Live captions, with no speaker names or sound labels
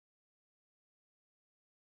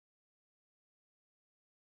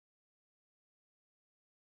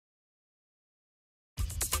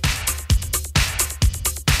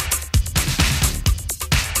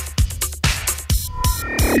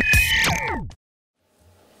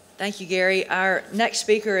Thank you, Gary. Our next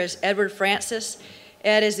speaker is Edward Francis.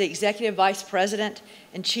 Ed is the Executive Vice President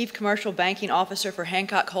and Chief Commercial Banking Officer for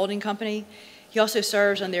Hancock Holding Company. He also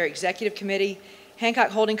serves on their executive committee.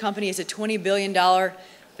 Hancock Holding Company is a $20 billion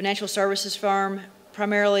financial services firm,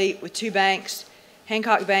 primarily with two banks,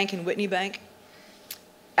 Hancock Bank and Whitney Bank.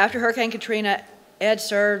 After Hurricane Katrina, Ed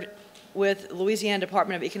served with the Louisiana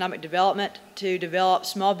Department of Economic Development to develop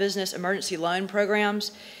small business emergency loan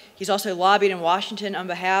programs. He's also lobbied in Washington on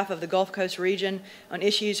behalf of the Gulf Coast region on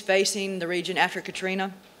issues facing the region after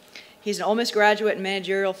Katrina. He's an Ole Miss graduate in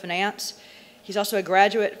managerial finance. He's also a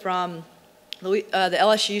graduate from the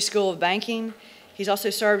LSU School of Banking. He's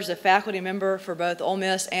also served as a faculty member for both Ole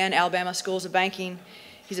Miss and Alabama Schools of Banking.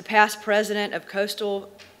 He's a past president of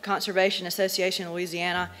Coastal Conservation Association of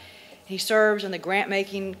Louisiana. He serves on the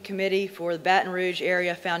grant-making committee for the Baton Rouge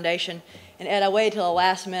Area Foundation. And Ed, I waited till the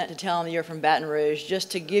last minute to tell him that you're from Baton Rouge, just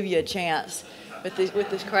to give you a chance with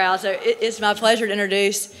this crowd. So it's my pleasure to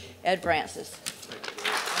introduce Ed Francis.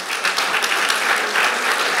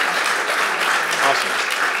 Awesome.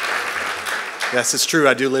 Yes, it's true.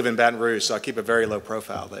 I do live in Baton Rouge, so I keep a very low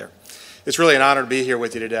profile there. It's really an honor to be here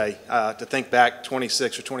with you today, to think back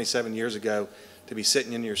 26 or 27 years ago, to be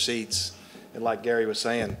sitting in your seats, and like Gary was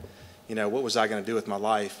saying, you know, what was I going to do with my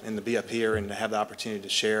life, and to be up here and to have the opportunity to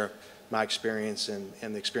share my experience and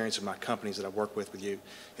the experience of my companies that I've worked with you.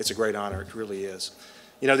 It's a great honor. It really is.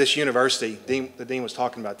 You know, this university, the dean was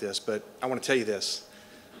talking about this, but I want to tell you this.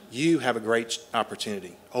 You have a great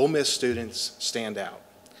opportunity. Ole Miss students stand out.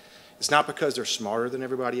 It's not because they're smarter than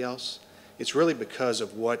everybody else. It's really because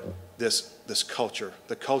of what this culture,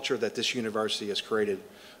 the culture that this university has created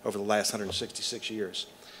over the last 166 years.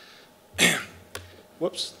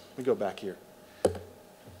 Whoops, let me go back here.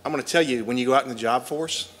 I'm going to tell you, when you go out in the job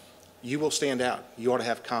force, you will stand out. You ought to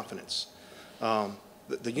have confidence.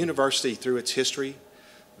 The university, through its history,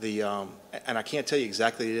 and I can't tell you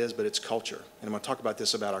exactly what it is, but it's culture. And I'm going to talk about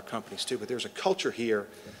this about our companies too, but there's a culture here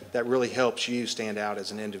that really helps you stand out as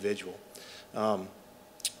an individual.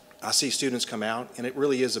 I see students come out, and it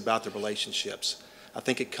really is about the relationships. I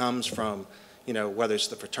think it comes from, you know, whether it's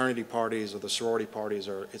the fraternity parties or the sorority parties,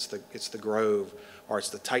 or it's the Grove, or it's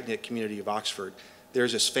the tight-knit community of Oxford.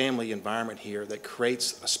 There's this family environment here that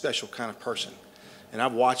creates a special kind of person. And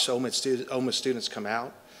I've watched Ole Miss students come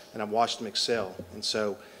out, and I've watched them excel. And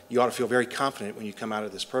so you ought to feel very confident when you come out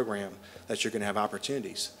of this program that you're going to have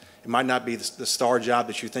opportunities. It might not be the star job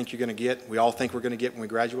that you think you're going to get. We all think we're going to get when we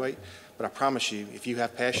graduate. But I promise you, if you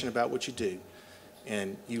have passion about what you do,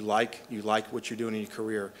 and you like what you're doing in your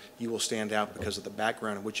career, you will stand out because of the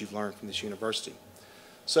background of what you've learned from this university.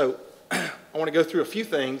 So I want to go through a few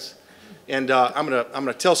things. And I'm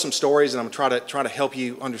gonna tell some stories, and I'm gonna try to help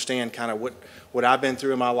you understand kind of what I've been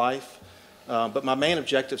through in my life. But my main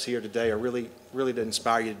objectives here today are really to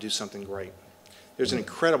inspire you to do something great. There's an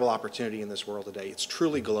incredible opportunity in this world today. It's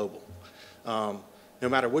truly global. No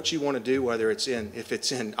matter what you want to do, whether if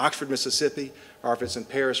it's in Oxford, Mississippi, or if it's in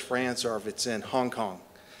Paris, France, or if it's in Hong Kong,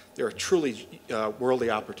 there are truly worldly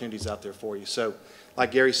opportunities out there for you. So,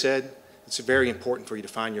 like Gary said, it's very important for you to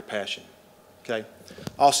find your passion. Okay.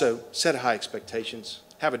 Also, set high expectations.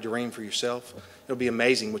 Have a dream for yourself. It'll be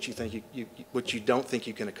amazing what you don't think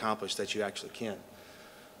you can accomplish that you actually can.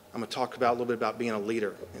 I'm going to talk a little bit about being a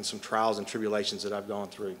leader and some trials and tribulations that I've gone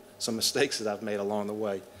through, some mistakes that I've made along the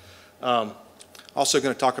way. Also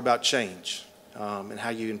going to talk about change and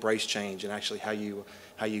how you embrace change, and actually how you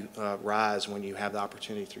rise when you have the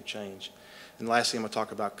opportunity through change. And lastly, I'm going to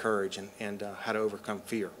talk about courage and how to overcome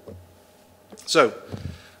fear. So,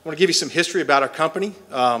 I want to give you some history about our company.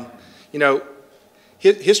 You know,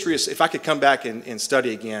 history is, if I could come back and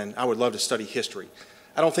study again, I would love to study history.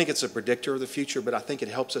 I don't think it's a predictor of the future, but I think it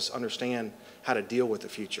helps us understand how to deal with the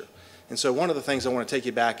future. And so one of the things I want to take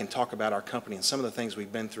you back and talk about our company and some of the things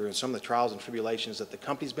we've been through and some of the trials and tribulations that the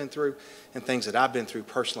company's been through and things that I've been through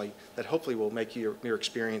personally that hopefully will make your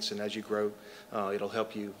experience, and as you grow, it'll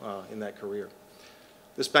help you in that career.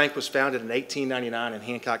 This bank was founded in 1899 in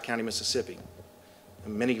Hancock County, Mississippi.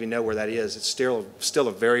 And many of you know where that is. It's still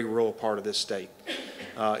a very rural part of this state.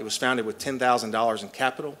 It was founded with $10,000 in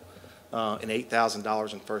capital and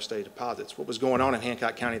 $8,000 in first day deposits. What was going on in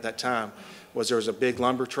Hancock County at that time was there was a big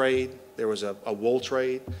lumber trade, there was a wool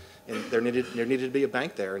trade, and there needed to be a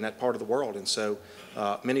bank there in that part of the world. And so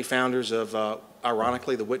many founders of,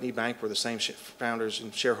 ironically, the Whitney Bank were the same founders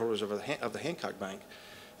and shareholders of the Hancock Bank.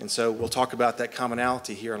 And so we'll talk about that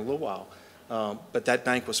commonality here in a little while. But that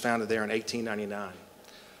bank was founded there in 1899.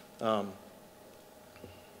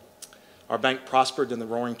 Our bank prospered in the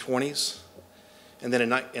roaring 20s. And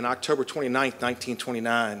then in October 29th,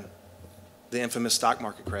 1929, the infamous stock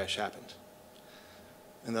market crash happened.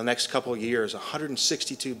 in the next couple of years,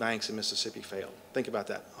 162 banks in Mississippi failed. Think about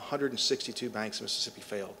that. 162 banks in Mississippi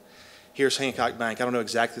failed. Here's Hancock Bank. I don't know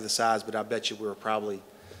exactly the size, but I bet you we were probably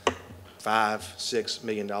 $5–6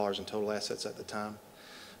 million in total assets at the time.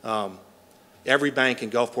 Every bank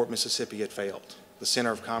in Gulfport, Mississippi had failed, the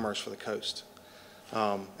center of commerce for the coast.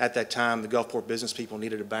 At that time, the Gulfport business people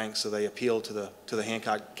needed a bank, so they appealed to the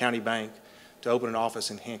Hancock County Bank to open an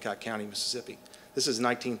office in Hancock County, Mississippi. This is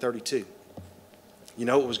 1932. You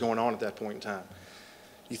know what was going on at that point in time.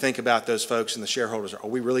 You think about those folks and the shareholders. Are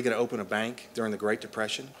we really going to open a bank during the Great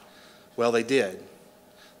Depression? Well, they did.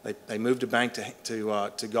 They moved a bank to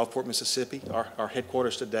Gulfport, Mississippi. Our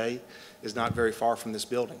headquarters today is not very far from this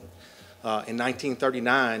building. In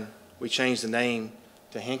 1939, we changed the name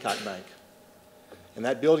to Hancock Bank. And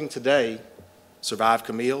that building today survived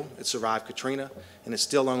Camille, it survived Katrina, and it's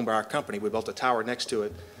still owned by our company. We built a tower next to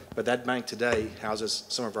it, but that bank today houses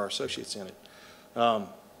some of our associates in it.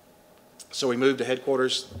 So we moved the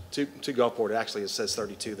headquarters to Gulfport. Actually, it says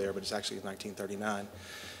 32 there, but it's actually 1939.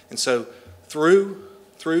 And so through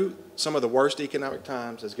some of the worst economic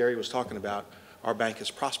times, as Gary was talking about, our bank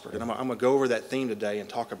has prospered. And I'm going to go over that theme today and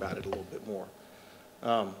talk about it a little bit more.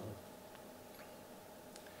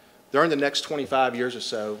 During the next 25 years or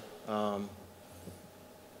so,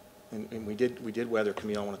 and we did weather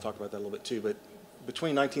Camille. I want to talk about that a little bit too. But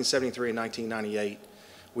between 1973 and 1998,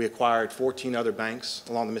 we acquired 14 other banks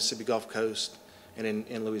along the Mississippi Gulf Coast and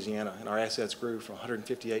in Louisiana, and our assets grew from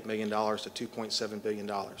 $158 million to $2.7 billion.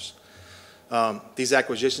 These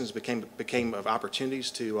acquisitions became of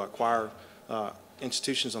opportunities to acquire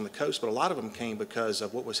institutions on the coast, but a lot of them came because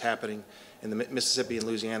of what was happening in the Mississippi and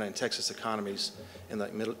Louisiana and Texas economies in the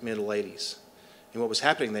middle 80s. And what was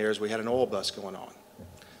happening there is we had an oil bust going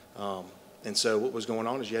on. And so what was going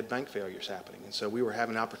on is you had bank failures happening. And so we were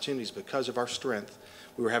having opportunities because of our strength.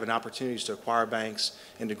 We were having opportunities to acquire banks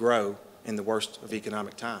and to grow in the worst of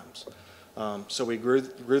economic times. So we grew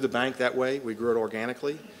the bank that way. We grew it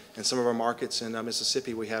organically. In some of our markets in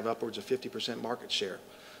Mississippi, we have upwards of 50% market share.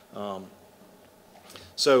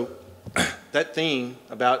 So that theme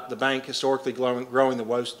about the bank historically growing the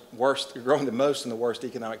most in the worst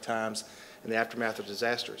economic times in the aftermath of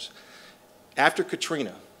disasters. After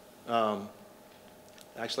Katrina, actually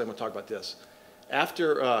I'm going to talk about this.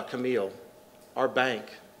 After Camille, our bank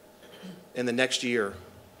in the next year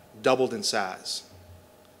doubled in size.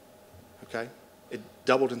 Okay? It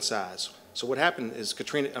doubled in size. So what happened is I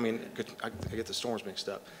get the storms mixed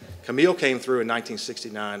up. Camille came through in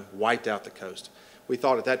 1969, wiped out the coast. We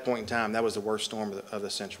thought at that point in time that was the worst storm of the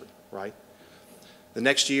century, right? The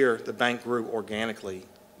next year, the bank grew organically,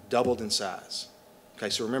 doubled in size. Okay,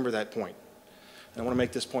 so remember that point. And I want to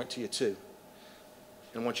make this point to you too.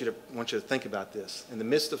 And I want you to think about this. In the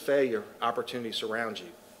midst of failure, opportunity surrounds you.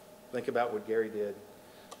 Think about what Gary did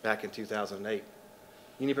back in 2008.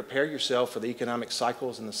 You need to prepare yourself for the economic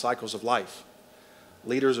cycles and the cycles of life.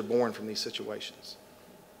 Leaders are born from these situations.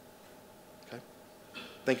 Okay?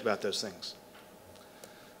 Think about those things.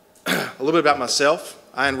 A little bit about myself.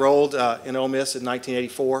 I enrolled in Ole Miss in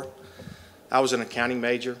 1984. I was an accounting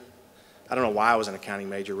major. I don't know why I was an accounting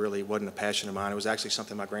major, really. It wasn't a passion of mine. It was actually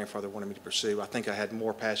something my grandfather wanted me to pursue. I think I had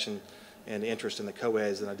more passion and interest in the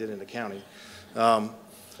co-eds than I did in accounting. I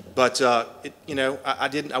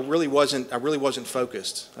really wasn't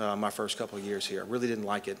focused my first couple of years here. I really didn't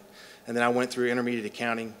like it. And then I went through intermediate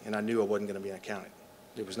accounting, and I knew I wasn't going to be an accountant.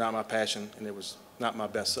 It was not my passion, and it was not my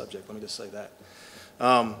best subject. Let me just say that.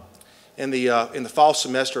 In the fall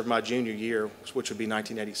semester of my junior year, which would be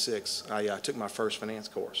 1986, I took my first finance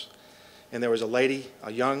course. And there was a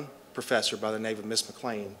young professor by the name of Miss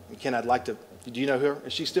McLean. And Ken, do you know her?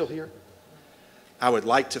 Is she still here? I would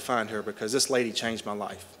like to find her because this lady changed my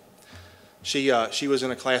life. She was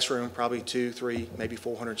in a classroom, probably 200, 300, maybe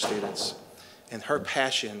 400 students. And her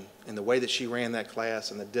passion and the way that she ran that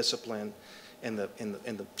class and the discipline and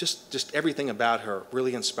just everything about her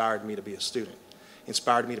really inspired me to be a student.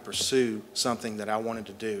 Inspired me to pursue something that I wanted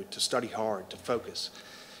to do, to study hard, to focus.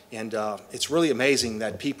 And it's really amazing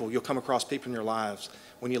that you'll come across people in your lives,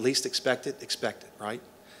 when you least expect it, right?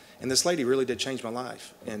 And this lady really did change my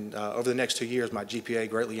life. And over the next 2 years, my GPA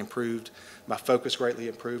greatly improved, my focus greatly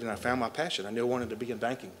improved, and I found my passion. I knew I wanted to be in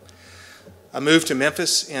banking. I moved to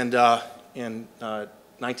Memphis in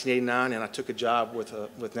 1989, and I took a job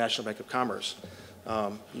with National Bank of Commerce.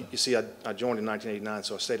 You see, I joined in 1989,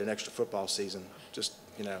 so I stayed an extra football season. Just,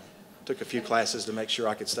 took a few classes to make sure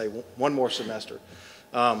I could stay one more semester.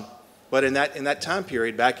 But in that time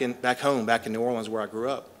period, back in New Orleans where I grew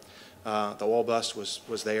up, the oil bust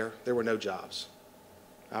was there. There were no jobs.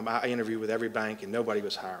 I interviewed with every bank, and nobody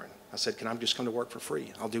was hiring. I said, can I just come to work for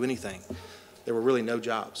free? I'll do anything. There were really no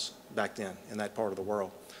jobs back then in that part of the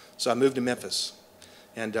world. So I moved to Memphis,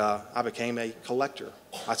 and I became a collector.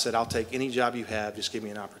 I said, I'll take any job you have, just give me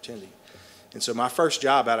an opportunity. And so my first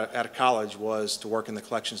job out of college was to work in the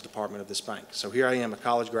collections department of this bank. So here I am, a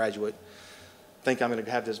college graduate, think I'm going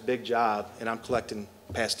to have this big job, and I'm collecting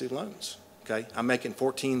past due loans. Okay? I'm making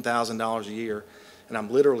 $14,000 a year, and I'm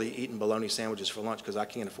literally eating bologna sandwiches for lunch because I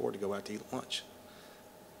can't afford to go out to eat lunch.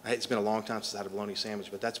 It's been a long time since I had a bologna sandwich,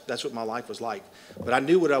 but that's what my life was like. But I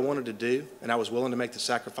knew what I wanted to do, and I was willing to make the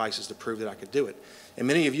sacrifices to prove that I could do it. And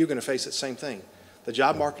many of you are going to face the same thing. The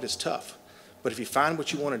job market is tough, but if you find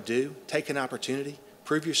what you want to do, take an opportunity,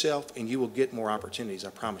 prove yourself, and you will get more opportunities, I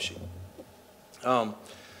promise you.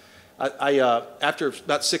 After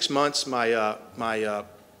about 6 months, my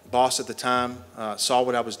boss at the time saw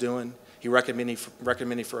what I was doing. He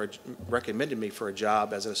recommended me for a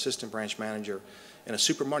job as an assistant branch manager in a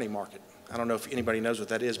super money market. I don't know if anybody knows what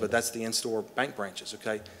that is, but that's the in-store bank branches,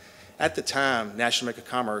 okay? At the time, National Bank of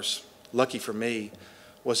Commerce, lucky for me,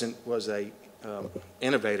 was a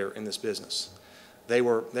innovator in this business. They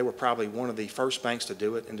were probably one of the first banks to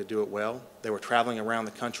do it and to do it well. They were traveling around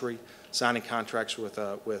the country, signing contracts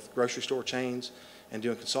with grocery store chains and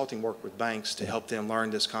doing consulting work with banks to help them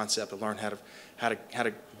learn this concept and learn how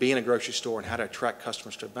to be in a grocery store and how to attract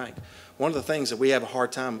customers to a bank. One of the things that we have a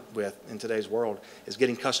hard time with in today's world is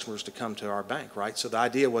getting customers to come to our bank, right? So the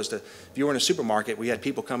idea was that if you were in a supermarket, we had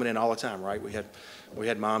people coming in all the time, right? We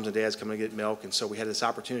had moms and dads coming to get milk, and so we had this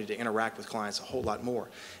opportunity to interact with clients a whole lot more.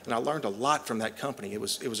 And I learned a lot from that company. It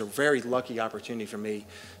was a very lucky opportunity for me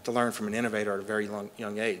to learn from an innovator at a very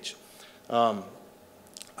young age.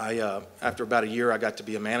 After about a year, I got to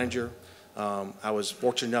be a manager. I was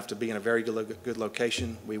fortunate enough to be in a very good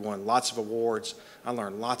location. We won lots of awards. I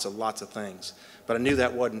learned lots of things. But I knew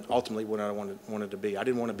that wasn't ultimately what I wanted to be. I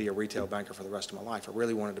didn't want to be a retail banker for the rest of my life. I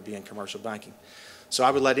really wanted to be in commercial banking. So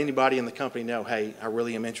I would let anybody in the company know, hey, I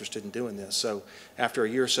really am interested in doing this. So after a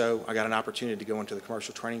year or so, I got an opportunity to go into the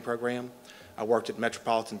commercial training program. I worked at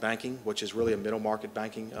Metropolitan Banking, which is really a middle market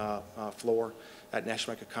banking floor at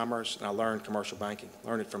National Bank of Commerce, and I learned commercial banking.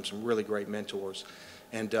 Learned it from some really great mentors.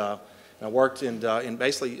 And I worked in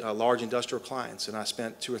basically large industrial clients, and I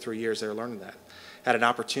spent 2 or 3 years there learning that. Had an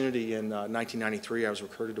opportunity in 1993. I was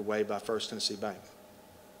recruited away by First Tennessee Bank.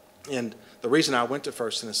 And the reason I went to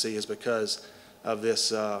First Tennessee is because of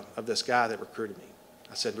this guy that recruited me.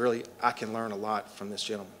 I said, really, I can learn a lot from this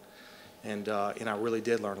gentleman. And I really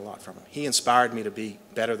did learn a lot from him. He inspired me to be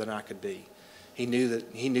better than I could be. He knew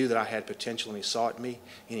that I had potential, and he saw it in me,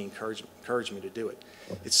 and he encouraged me to do it.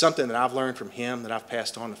 It's something that I've learned from him that I've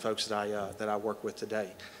passed on to folks that I work with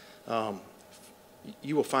today.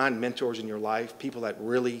 You will find mentors in your life, people that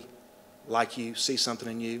really like you, see something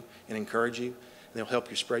in you, and encourage you, and they'll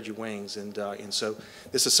help you spread your wings. And so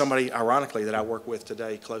this is somebody, ironically, that I work with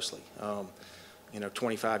today closely.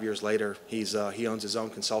 25 years later, he owns his own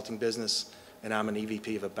consulting business, and I'm an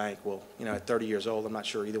EVP of a bank. Well, at 30 years old, I'm not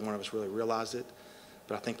sure either one of us really realized it,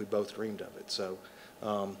 but I think we both dreamed of it. So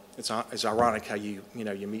it's ironic how you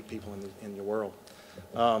meet people in your world.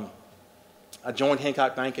 I joined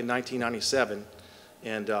Hancock Bank in 1997,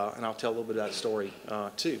 and I'll tell a little bit of that story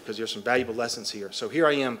too, because there's some valuable lessons here. So here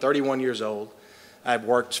I am, 31 years old. I've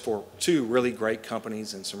worked for 2 really great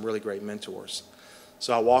companies and some really great mentors.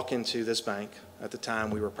 So I walk into this bank. At the time,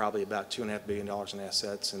 we were probably about $2.5 billion in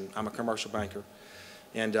assets, and I'm a commercial banker.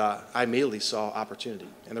 And I immediately saw opportunity.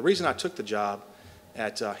 And the reason I took the job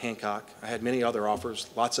at Hancock, I had many other offers,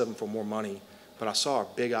 lots of them for more money, but I saw a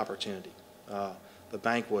big opportunity. The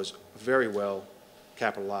bank was very well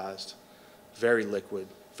capitalized, very liquid,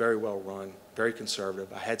 very well run, very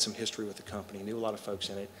conservative. I had some history with the company, knew a lot of folks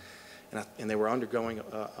in it, and they were undergoing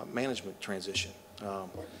a management transition.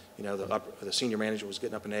 The senior manager was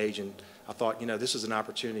getting up in age, and I thought, this is an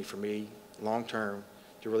opportunity for me long-term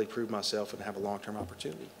to really prove myself and have a long-term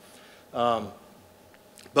opportunity.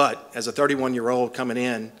 But as a 31-year-old coming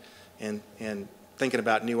in and thinking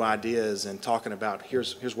about new ideas and talking about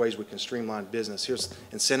here's ways we can streamline business, here's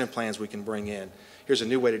incentive plans we can bring in, here's a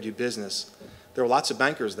new way to do business, there were lots of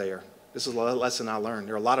bankers there. This is a lesson I learned.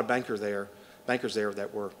 There were a lot of bankers there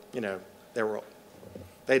that were,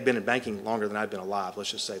 they'd been in banking longer than I'd been alive,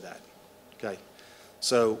 let's just say that, okay?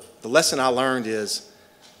 So the lesson I learned is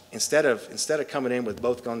instead of coming in with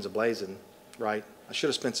both guns a-blazing, right, I should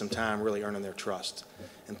have spent some time really earning their trust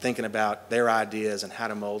and thinking about their ideas and how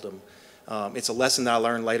to mold them. It's a lesson that I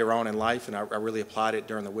learned later on in life, and I really applied it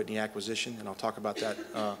during the Whitney acquisition, and I'll talk about that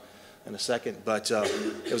in a second. But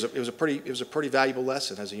it was a pretty valuable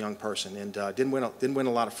lesson as a young person, and didn't win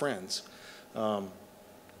a lot of friends.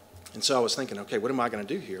 And so I was thinking, okay, what am I going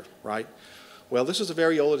to do here, right? Well, this was a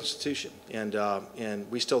very old institution, and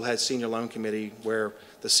we still had senior loan committee where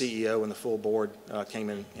the CEO and the full board came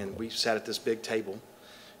in, and we sat at this big table.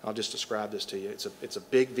 I'll just describe this to you. It's a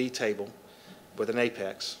big V table with an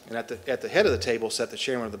apex, and at the head of the table sat the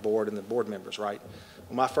chairman of the board and the board members, right?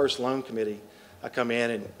 Well, my first loan committee, I come in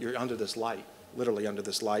and you're under this light, literally under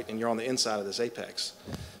this light, and you're on the inside of this apex.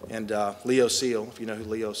 And Leo Seal, if you know who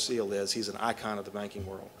Leo Seal is, he's an icon of the banking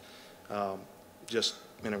world. Just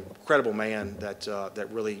an incredible man that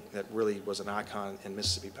really was an icon in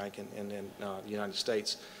Mississippi banking and in the United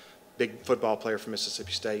States. Big football player from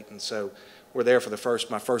Mississippi State, and so we're there for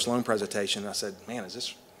my first loan presentation. And I said, "Man,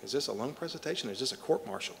 is this a loan presentation? Or is this a court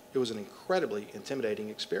martial?" It was an incredibly intimidating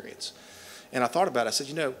experience, and I thought about it. I said,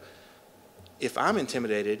 "You know, if I'm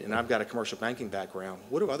intimidated and I've got a commercial banking background,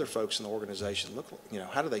 what do other folks in the organization look like? You know,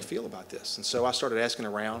 how do they feel about this?" And so I started asking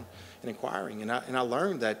around and inquiring, and I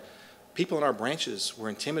learned that people in our branches were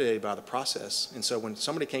intimidated by the process. And so when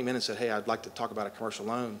somebody came in and said, "Hey, I'd like to talk about a commercial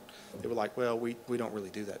loan," they were like, "Well, we don't really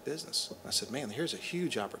do that business." And I said, "Man, here's a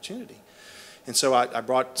huge opportunity." And so I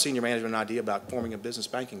brought senior management an idea about forming a business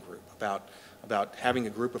banking group, about having a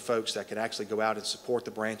group of folks that could actually go out and support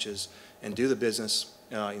the branches and do the business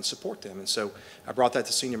and support them. And so I brought that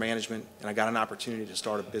to senior management, and I got an opportunity to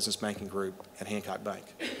start a business banking group at Hancock Bank.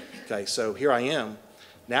 Okay, so here I am.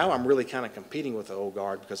 Now I'm really kind of competing with the old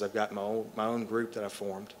guard because I've got my own group that I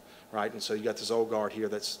formed, right? And so you got this old guard here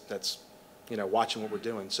that's you know, watching what we're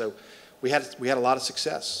doing. So we had a lot of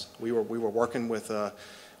success. We were working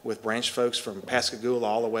with branch folks from Pascagoula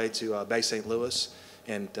all the way to Bay St. Louis,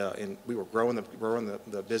 and we were growing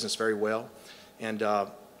the business very well. And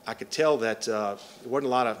I could tell that there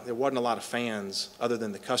wasn't a lot of fans other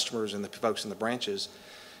than the customers and the folks in the branches.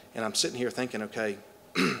 And I'm sitting here thinking, okay,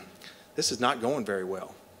 this is not going very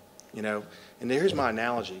well, you know. And here's my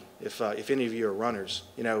analogy: if any of you are runners,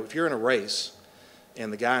 you know, if you're in a race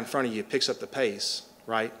and the guy in front of you picks up the pace,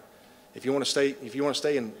 right? If you want to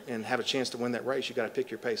stay and have a chance to win that race, you got to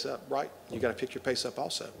pick your pace up, right? You got to pick your pace up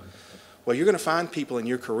also. Well, you're going to find people in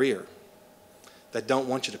your career that don't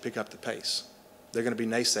want you to pick up the pace. They're going to be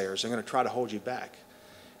naysayers. They're going to try to hold you back.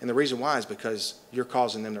 And the reason why is because you're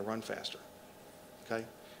causing them to run faster. Okay?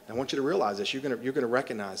 And I want you to realize this. You're going to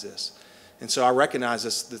recognize this. And so I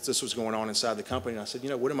recognized that this was going on inside the company. And I said, you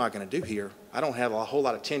know, what am I going to do here? I don't have a whole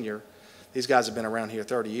lot of tenure. These guys have been around here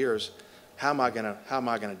 30 years. How am I going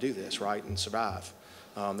to do this, right, and survive?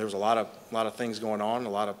 There was a lot of things going on, a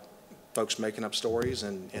lot of folks making up stories,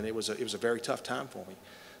 and it was a very tough time for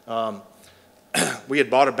me. We had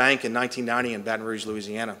bought a bank in 1990 in Baton Rouge,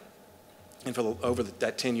 Louisiana, and over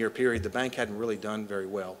that 10-year period, the bank hadn't really done very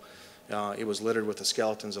well. It was littered with the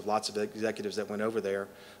skeletons of lots of executives that went over there,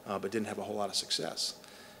 but didn't have a whole lot of success.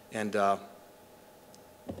 And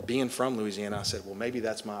being from Louisiana, I said, well, maybe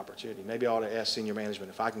that's my opportunity. Maybe I ought to ask senior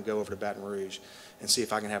management if I can go over to Baton Rouge and see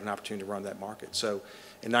if I can have an opportunity to run that market. So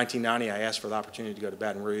in 1990, I asked for the opportunity to go to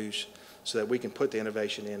Baton Rouge so that we can put the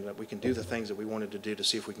innovation in, that we can do the things that we wanted to do to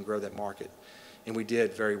see if we can grow that market. And we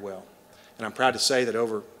did very well. And I'm proud to say that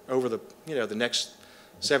over the next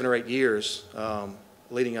 7 or 8 years,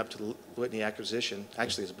 leading up to the Whitney acquisition,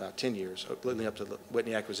 actually it's about 10 years, leading up to the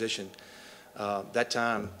Whitney acquisition,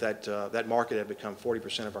 that market had become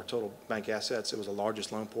 40% of our total bank assets. It was the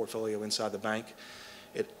largest loan portfolio inside the bank.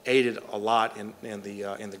 It aided a lot in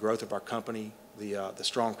the growth of our company, the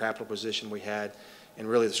strong capital position we had, and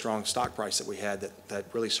really the strong stock price that we had that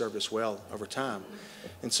really served us well over time.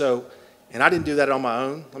 And I didn't do that on my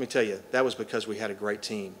own. Let me tell you, that was because we had a great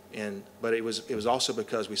team. But it was also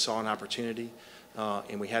because we saw an opportunity,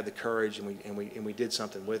 and we had the courage, and we did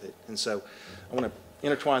something with it. And so I want to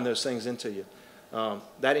intertwine those things into you.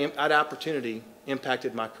 That opportunity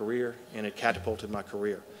impacted my career, and it catapulted my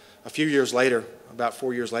career. A few years later, about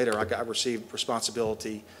 4 years later, I received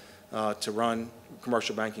responsibility to run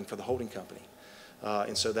commercial banking for the holding company.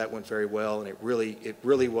 And so that went very well, and it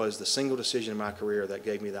really was the single decision in my career that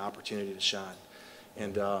gave me the opportunity to shine.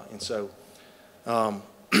 And so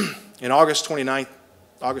in August 29,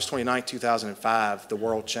 2005, the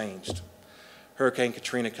world changed. Hurricane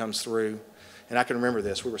Katrina comes through, and I can remember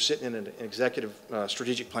this. We were sitting in an executive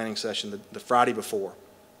strategic planning session the Friday before,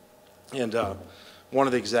 and one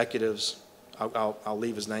of the executives, I'll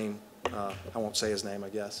leave his name, I won't say his name, I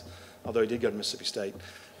guess, although he did go to Mississippi State,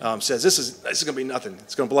 says, this is going to be nothing.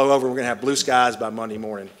 It's going to blow over. We're going to have blue skies by Monday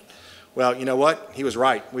morning. Well, you know what? He was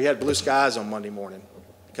right. We had blue skies on Monday morning,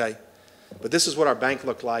 okay? But this is what our bank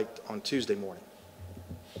looked like on Tuesday morning.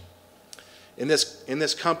 In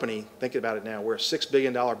this company, thinking about it now, we're a $6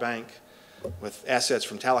 billion bank with assets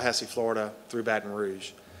from Tallahassee, Florida through Baton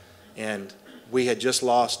Rouge. And we had just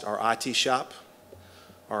lost our IT shop,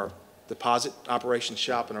 the deposit operations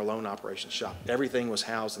shop and our loan operations shop. Everything was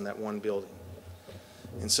housed in that one building.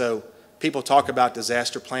 And so people talk about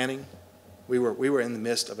disaster planning. We were in the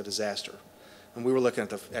midst of a disaster. And we were looking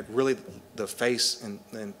at really the face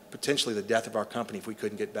and potentially the death of our company if we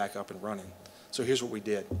couldn't get back up and running. So here's what we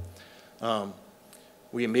did.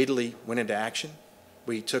 We immediately went into action.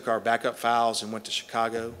 We took our backup files and went to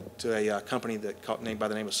Chicago to a company named by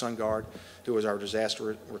the name of SunGuard, who was our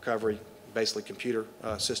disaster recovery, basically computer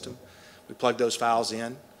system. We plugged those files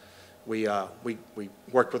in. We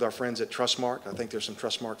worked with our friends at Trustmark. I think there's some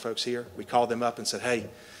Trustmark folks here. We called them up and said, hey,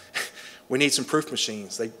 we need some proof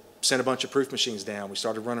machines. They sent a bunch of proof machines down. We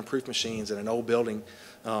started running proof machines in an old building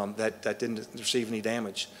that didn't receive any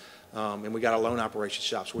damage. And we got our loan operation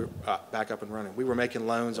shops. We were back up and running. We were making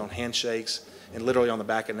loans on handshakes and literally on the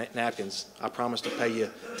back of napkins. I promised to pay you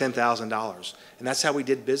 $10,000. And that's how we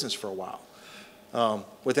did business for a while.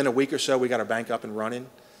 Within a week or so, we got our bank up and running.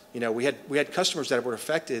 You know, we had customers that were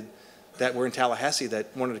affected that were in Tallahassee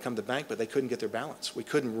that wanted to come to the bank, but they couldn't get their balance. We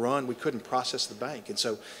couldn't run, we couldn't process the bank. And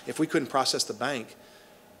so if we couldn't process the bank,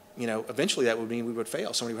 you know, eventually that would mean we would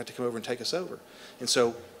fail. Somebody would have to come over and take us over. And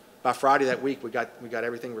so by Friday that week, we got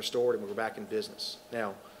everything restored and we were back in business.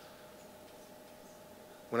 Now,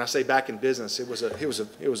 when I say back in business, it was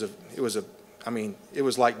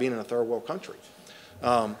like being in a third world country.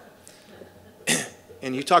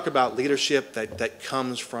 And you talk about leadership that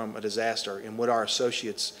comes from a disaster and what our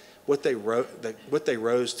associates, what they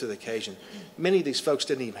rose to the occasion. Many of these folks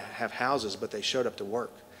didn't even have houses, but they showed up to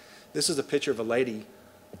work. This is a picture of a lady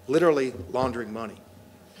literally laundering money.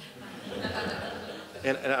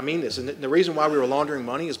 And I mean this. And the reason why we were laundering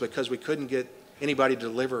money is because we couldn't get anybody to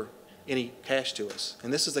deliver any cash to us.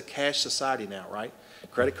 And this is a cash society now, right?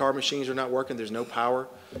 Credit card machines are not working. There's no power.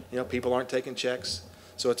 You know, people aren't taking checks.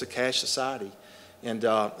 So it's a cash society. And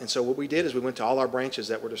so what we did is we went to all our branches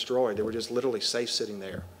that were destroyed. They were just literally safe sitting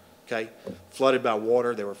there, okay? Flooded by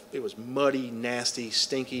water. It was muddy, nasty,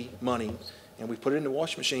 stinky money. And we put it into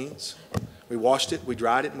wash machines. We washed it, we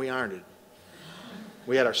dried it, and we ironed it.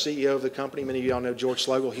 We had our CEO of the company, many of y'all know George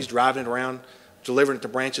Slogel. He's driving it around, delivering it to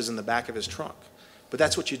branches in the back of his trunk. But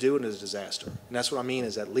that's what you do in a disaster. And that's what I mean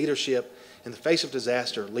is that leadership, in the face of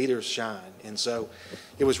disaster, leaders shine. And so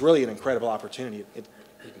it was really an incredible opportunity. You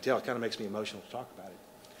can tell it kind of makes me emotional to talk about it.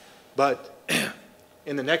 But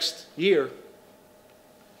in the next year,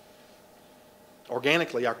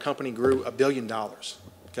 organically, our company grew $1 billion.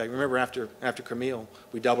 Okay, remember after Camille,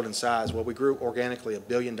 we doubled in size. Well, we grew organically $1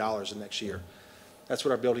 billion the next year. That's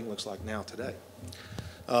what our building looks like now today.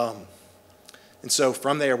 And so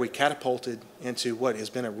from there, we catapulted into what has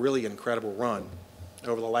been a really incredible run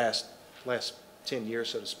over the last 10 years,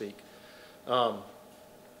 so to speak. And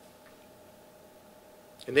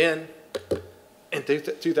then in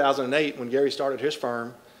 2008, when Gary started his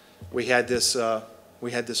firm, we had this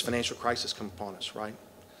financial crisis come upon us, right?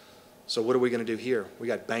 So what are we going to do here? We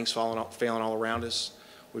got banks failing all around us.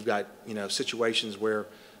 We've got situations where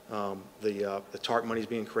the TARP money is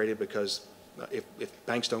being created because if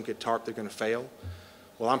banks don't get TARP, they're going to fail.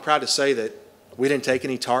 Well, I'm proud to say that we didn't take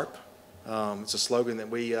any TARP. It's a slogan that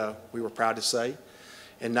we were proud to say,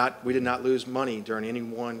 and we did not lose money during any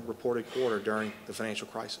one reported quarter during the financial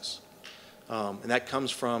crisis. And that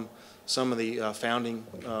comes from some of the founding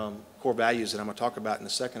core values that I'm going to talk about in a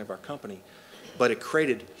second of our company. But it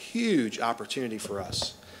created huge opportunity for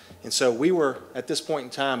us. And so we were, at this point in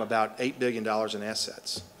time, about $8 billion in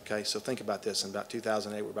assets. Okay, so think about this. In about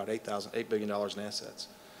 2008, we're about $8 billion in assets.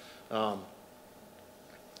 The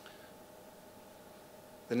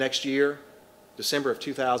next year, December of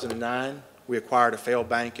 2009, we acquired a failed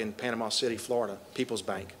bank in Panama City, Florida, People's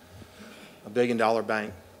Bank. $1 billion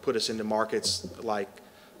bank, put us into markets like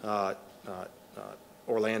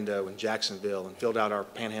Orlando and Jacksonville and filled out our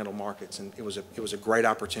panhandle markets, and it was a great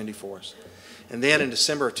opportunity for us. And then in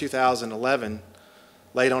December of 2011,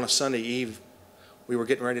 late on a Sunday eve, we were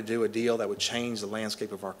getting ready to do a deal that would change the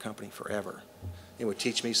landscape of our company forever. It would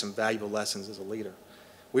teach me some valuable lessons as a leader.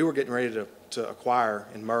 We were getting ready to acquire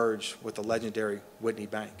and merge with the legendary Whitney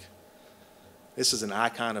Bank. This is an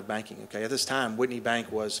icon of banking. Okay, at this time, Whitney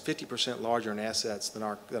Bank was 50% larger in assets than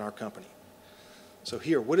our company. So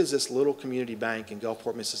here, what is this little community bank in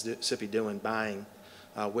Gulfport, Mississippi doing buying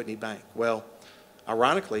Whitney Bank? Well,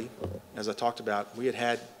 ironically, as I talked about, we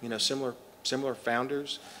had similar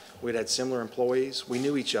founders. We had similar employees. We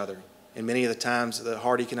knew each other. And many of the times, the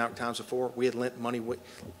hard economic times before, we had lent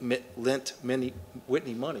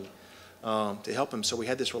Whitney money to help him. So we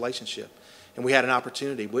had this relationship. And we had an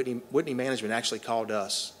opportunity. Whitney Management actually called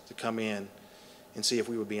us to come in and see if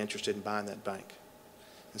we would be interested in buying that bank.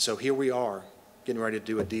 And so here we are, getting ready to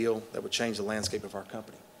do a deal that would change the landscape of our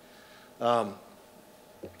company.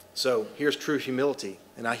 So here's true humility.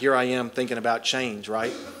 And here I am thinking about change,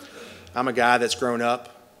 right? I'm a guy that's grown up.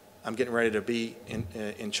 I'm getting ready to be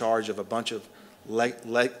in charge of a bunch of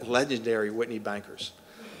legendary Whitney bankers.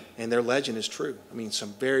 And their legend is true. I mean,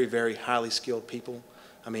 some very, very highly skilled people.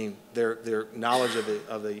 I mean, their knowledge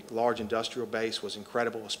of the large industrial base was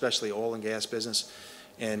incredible, especially oil and gas business.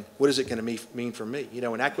 And what is it going to mean for me? You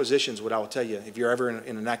know, in acquisitions, what I will tell you, if you're ever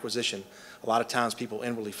in an acquisition, a lot of times people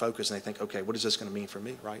inwardly focus and they think, okay, what is this going to mean for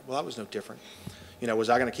me, right? Well, that was no different. You know,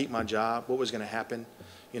 was I going to keep my job? What was going to happen?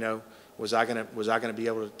 You know, was I going to be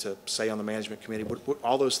able to stay on the management committee?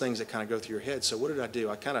 All those things that kind of go through your head. So what did I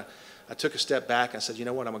do? I took a step back. I said, you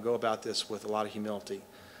know what? I'm going to go about this with a lot of humility.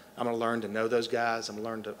 I'm going to learn to know those guys. I'm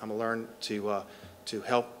going to learn to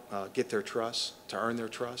help get their trust, to earn their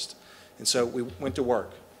trust. And so we went to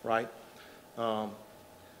work, right?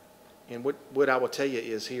 And what I will tell you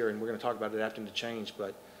is here, and we're going to talk about adapting to change,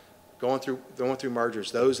 but going through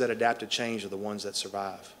mergers, those that adapt to change are the ones that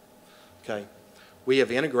survive. Okay, we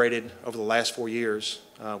have integrated over the last 4 years.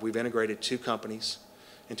 We've integrated 2 companies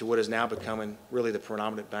into what is now becoming really the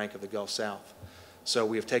predominant bank of the Gulf South. So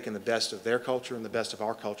we have taken the best of their culture and the best of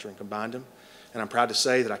our culture and combined them. And I'm proud to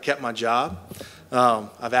say that I kept my job.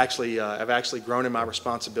 I've actually grown in my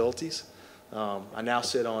responsibilities. I now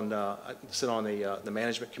sit on the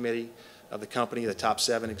management committee of the company, the top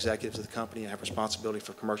 7 executives of the company. I have responsibility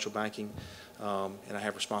for commercial banking, and I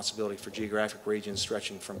have responsibility for geographic regions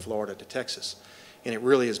stretching from Florida to Texas. And it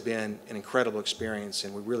really has been an incredible experience,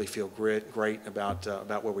 and we really feel great about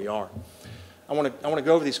where we are. I want to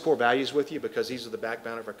go over these core values with you because these are the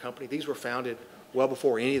backbone of our company. These were founded well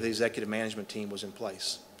before any of the executive management team was in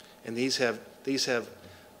place, and these have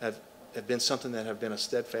been something that have been a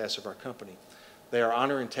steadfast of our company. They are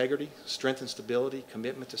honor, integrity, strength and stability,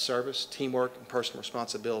 commitment to service, teamwork, and personal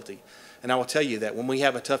responsibility. And I will tell you that when we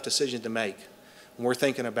have a tough decision to make, when we're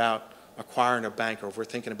thinking about acquiring a bank or if we're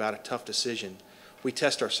thinking about a tough decision, we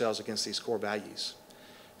test ourselves against these core values.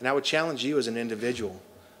 And I would challenge you as an individual,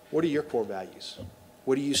 what are your core values?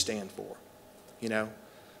 What do you stand for? You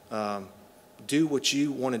know, do what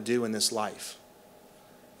you want to do in this life.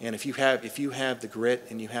 And if you have the grit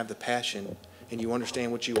and you have the passion and you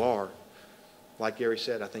understand what you are, like Gary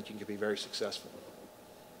said, I think you can be very successful.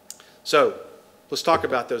 So let's talk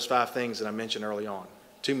about those 5 things that I mentioned early on.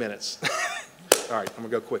 2 minutes. All right, I'm going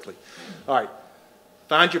to go quickly. All right,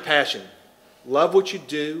 find your passion. Love what you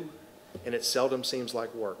do, and it seldom seems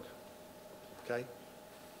like work. Okay?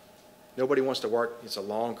 Nobody wants to work. It's a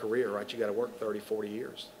long career, right? You got to work 30, 40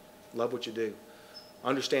 years. Love what you do.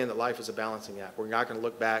 Understand that life is a balancing act. We're not going to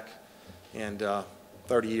look back and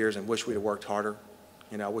 30 years and wish we'd have worked harder.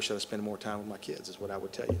 You know, I wish I'd have spent more time with my kids is what I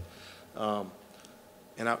would tell you.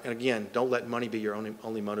 And again, don't let money be your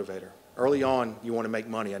only motivator. Early on, you want to make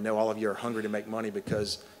money. I know all of you are hungry to make money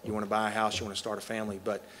because you want to buy a house, you want to start a family.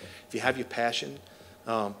 But if you have your passion,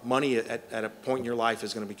 money at a point in your life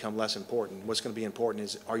is going to become less important. What's going to be important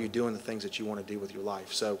is, are you doing the things that you want to do with your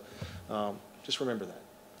life? So just remember that.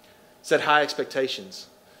 Set high expectations.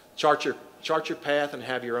 Chart your path and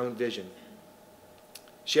have your own vision.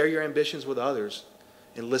 Share your ambitions with others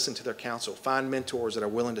and listen to their counsel. Find mentors that are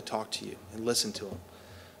willing to talk to you and listen to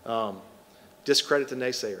them. Discredit the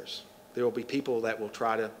naysayers. There will be people that will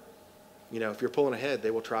try to, you know, if you're pulling ahead,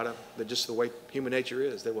 they will try to, just the way human nature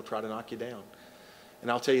is, they will try to knock you down.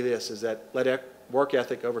 And I'll tell you this, is that let work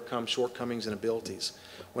ethic overcome shortcomings and abilities.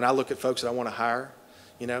 When I look at folks that I want to hire,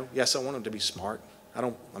 you know, yes, I want them to be smart.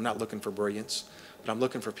 I'm not looking for brilliance, but I'm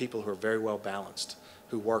looking for people who are very well balanced,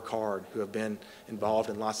 who work hard, who have been involved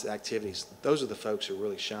in lots of activities. Those are the folks who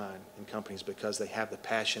really shine in companies because they have the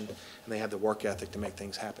passion and they have the work ethic to make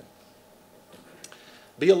things happen.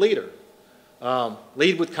 Be a leader.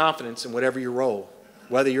 Lead with confidence in whatever your role.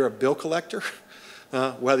 Whether you're a bill collector,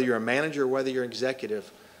 whether you're a manager, or whether you're an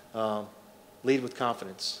executive, lead with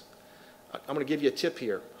confidence. I'm going to give you a tip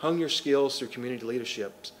here. Hone your skills through community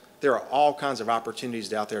leadership. There are all kinds of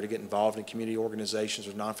opportunities out there to get involved in community organizations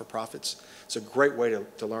or non-for-profits. It's a great way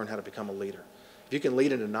to learn how to become a leader. If you can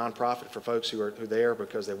lead in a nonprofit for folks who are there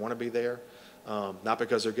because they want to be there, not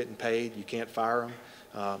because they're getting paid, you can't fire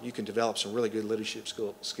them, you can develop some really good leadership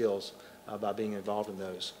skills by being involved in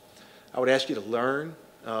those. I would ask you to learn,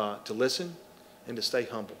 to listen, and to stay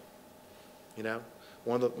humble. You know,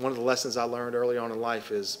 one of the lessons I learned early on in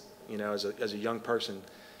life is, you know, as a young person,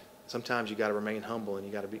 sometimes you got to remain humble and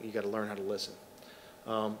you got to learn how to listen.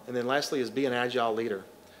 And then lastly is be an agile leader.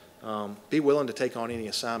 Be willing to take on any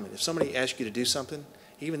assignment. If somebody asks you to do something,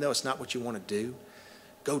 even though it's not what you want to do,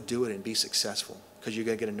 go do it and be successful because you're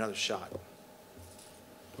going to get another shot.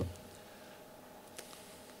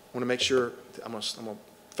 I want to make sure, I'm going to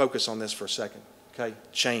focus on this for a second, okay?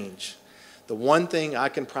 Change. The one thing I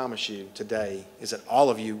can promise you today is that all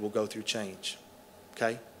of you will go through change,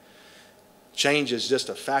 okay? Change is just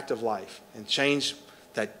a fact of life, and change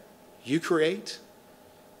that you create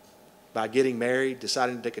by getting married,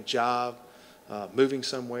 deciding to take a job, moving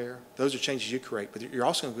somewhere, those are changes you create. But you're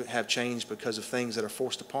also going to have change because of things that are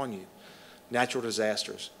forced upon you. Natural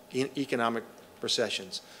disasters, economic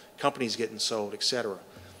recessions, companies getting sold, etc.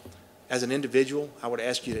 As an individual, I would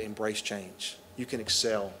ask you to embrace change. You can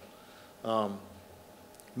excel.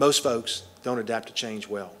 Most folks don't adapt to change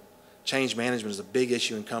well. Change management is a big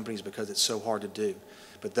issue in companies because it's so hard to do.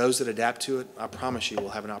 But those that adapt to it, I promise you, will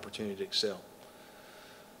have an opportunity to excel.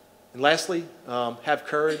 And lastly, have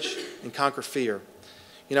courage and conquer fear.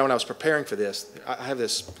 You know, when I was preparing for this, I have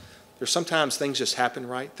this, there's sometimes things just happen,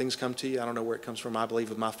 right? Things come to you. I don't know where it comes from. I believe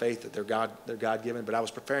with my faith that they're God-given. But I was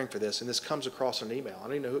preparing for this, and this comes across an email. I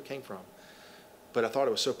don't even know who it came from. But I thought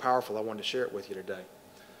it was so powerful, I wanted to share it with you today.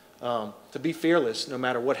 To be fearless no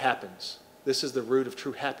matter what happens. This is the root of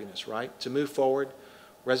true happiness, right? To move forward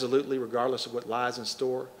resolutely regardless of what lies in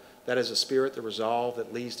store. That is a spirit, the resolve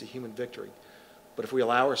that leads to human victory. But if we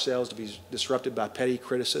allow ourselves to be disrupted by petty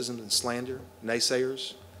criticism and slander,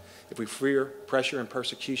 naysayers, if we fear pressure and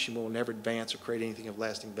persecution, we will never advance or create anything of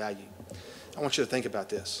lasting value. I want you to think about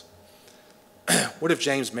this. What if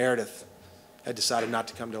James Meredith had decided not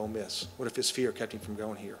to come to Ole Miss? What if his fear kept him from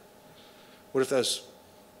going here? What if those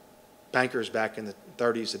bankers back in the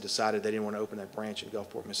 30s had decided they didn't want to open that branch in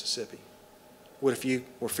Gulfport, Mississippi? What if you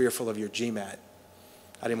were fearful of your GMAT?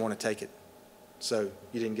 I didn't want to take it, so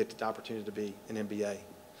you didn't get the opportunity to be an MBA.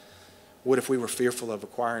 What if we were fearful of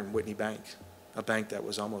acquiring Whitney Bank, a bank that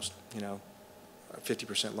was almost,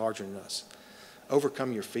 50% larger than us?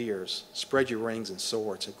 Overcome your fears, spread your wings and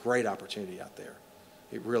soar. It's a great opportunity out there.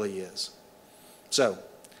 It really is. So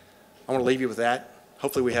I want to leave you with that.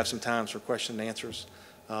 Hopefully we have some time for question and answers.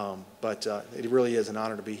 But it really is an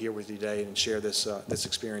honor to be here with you today and share this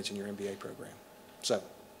experience in your MBA program. So,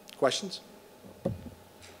 questions?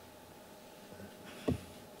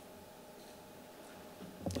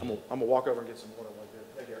 I'm gonna walk over and get some water like that.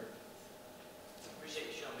 Hey, Gary. Appreciate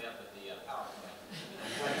you showing me up with the PowerPoint.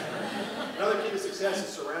 Another key to success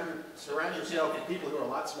is surround yourself with people who are a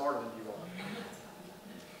lot smarter than you are.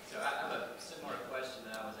 So I have a similar question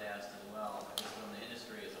that I was asked as well. Just from the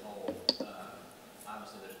industry as a whole,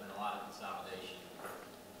 obviously there's been a lot of consolidation.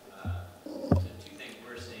 So two things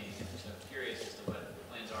we're seeing, so I'm curious as to what the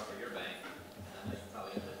plans are for your bank. And I know you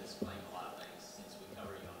probably have to disclaim a lot of things since we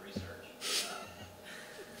cover you on research.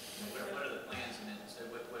 What are the plans? And then, so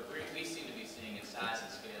what we seem to be seeing is size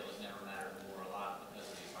and scale has never mattered more a lot because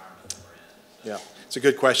of the environment that we're in. So. Yeah, it's a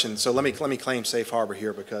good question. So let me claim safe harbor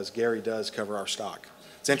here because Gary does cover our stock.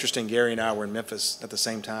 It's interesting, Gary and I were in Memphis at the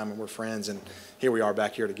same time, and we're friends, and here we are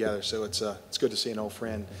back here together. So it's good to see an old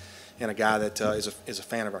friend and a guy that is a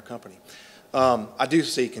fan of our company. I do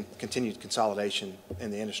see continued consolidation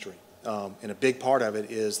in the industry, and a big part of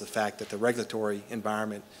it is the fact that the regulatory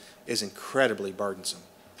environment is incredibly burdensome,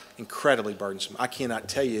 incredibly burdensome. I cannot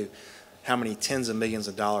tell you how many tens of millions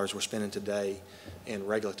of dollars we're spending today in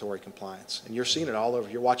regulatory compliance. And you're seeing it all over.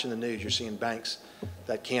 You're watching the news. You're seeing banks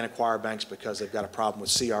that can't acquire banks because they've got a problem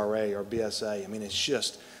with CRA or BSA. I mean, it's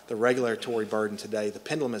just the regulatory burden today. The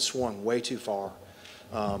pendulum has swung way too far.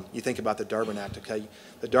 You think about the Durbin Act, okay?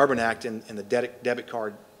 The Durbin Act and the debit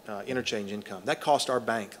card interchange income, that cost our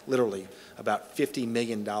bank literally about $50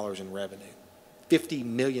 million in revenue. $50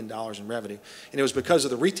 million in revenue. And it was because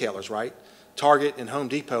of the retailers, right? Target and Home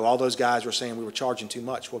Depot, all those guys were saying we were charging too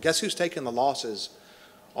much. Well, guess who's taking the losses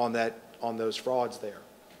on those frauds there?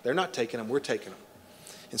 They're not taking them, we're taking them.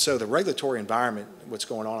 And so the regulatory environment, what's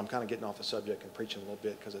going on, I'm kind of getting off the subject and preaching a little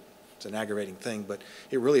bit because it's an aggravating thing, but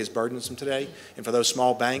it really is burdensome today. And for those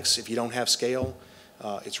small banks, if you don't have scale,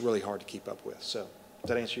 it's really hard to keep up with. So does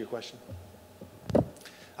that answer your question?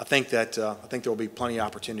 I think there will be plenty of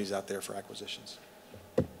opportunities out there for acquisitions.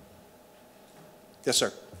 Yes,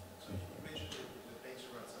 sir.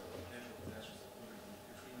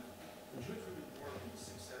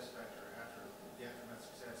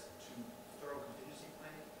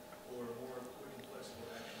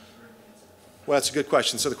 Well, that's a good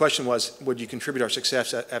question. So the question was, would you contribute our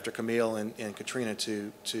success after Camille and Katrina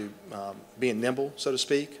to being nimble, so to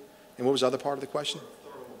speak? And what was the other part of the question?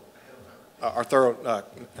 Our thorough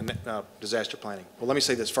disaster planning. Well, let me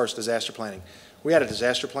say this first, disaster planning. We had a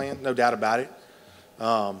disaster plan, no doubt about it.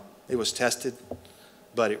 It was tested,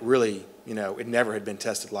 but it really, it never had been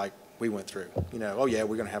tested like we went through. Oh yeah,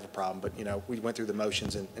 we're going to have a problem, but we went through the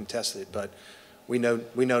motions and tested it. But we know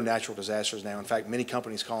natural disasters now. In fact, many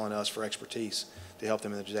companies calling us for expertise to help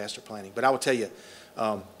them in the disaster planning. But I will tell you,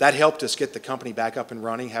 that helped us get the company back up and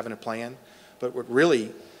running, having a plan. But what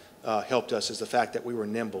really helped us is the fact that we were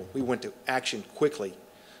nimble. We went to action quickly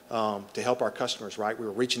to help our customers, right? We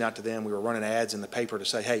were reaching out to them. We were running ads in the paper to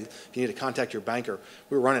say, hey, if you need to contact your banker.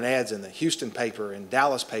 We were running ads in the Houston paper, in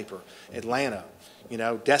Dallas paper, Atlanta, you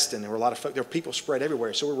know, Destin. There were a lot of there were people spread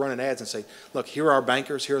everywhere. So we're running ads and say, look, here are our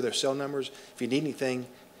bankers. Here are their cell numbers. If you need anything,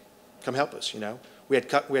 come help us, you know. We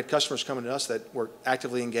had customers coming to us that were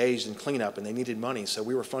actively engaged in cleanup, and they needed money, so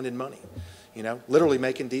we were funding money, you know, literally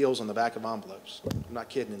making deals on the back of envelopes. I'm not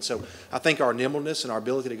kidding. And so I think our nimbleness and our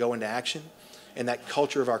ability to go into action and that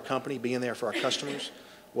culture of our company being there for our customers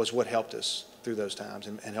was what helped us through those times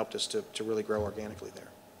and helped us to really grow organically there.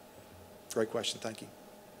 Great question. Thank you.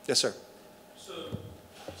 Yes, sir. So you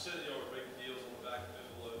said that y'all were making deals on the back of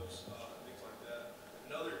envelopes, things like that.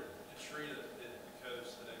 Another Katrina hit the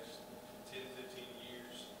coast the next 10, 15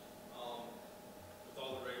 years. With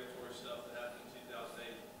all the regulatory stuff that happened in 2008,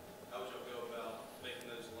 how would y'all go about making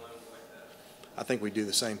those loans like that? I think we do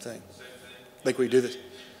the same thing. Same thing? I think we do this.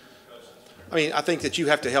 I mean, I think that you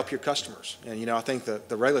have to help your customers. And, you know, I think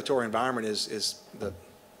the regulatory environment is the,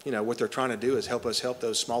 you know, what they're trying to do is help us help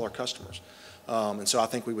those smaller customers. And so I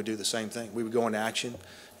think we would do the same thing. We would go into action,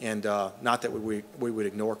 and not that we would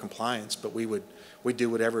ignore compliance, but we'd do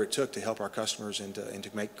whatever it took to help our customers and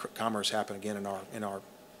to make commerce happen again in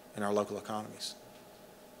our local economies.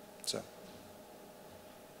 So.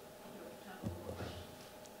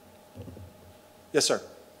 Yes, sir. Has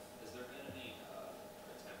there been any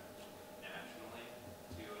attempt nationally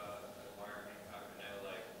to acquire Hancock? I know,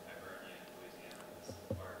 like, Hibernia in Louisiana was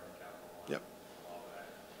acquired from Capital One. Yep. A while back.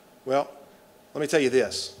 Well, let me tell you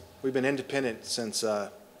this. We've been independent since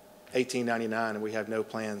 1899, and we have no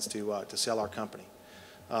plans to sell our company.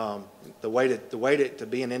 The way to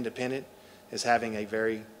be an independent is having a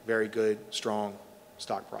very, very good, strong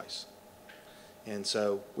stock price. And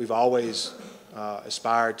so we've always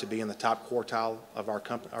aspired to be in the top quartile of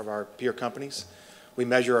our peer companies. We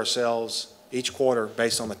measure ourselves each quarter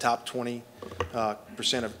based on the top 20% or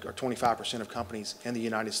 25% of companies in the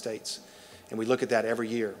United States. And we look at that every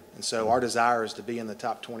year. And so our desire is to be in the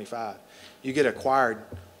top 25. You get acquired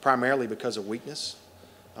primarily because of weakness,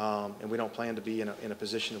 and we don't plan to be in a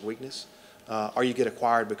position of weakness, or you get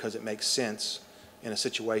acquired because it makes sense in a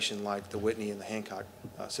situation like the Whitney and the Hancock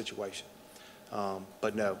situation.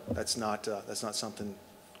 But no, that's not something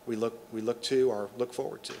we look to or look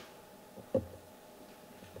forward to.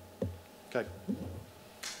 Okay.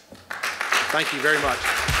 Thank you very much.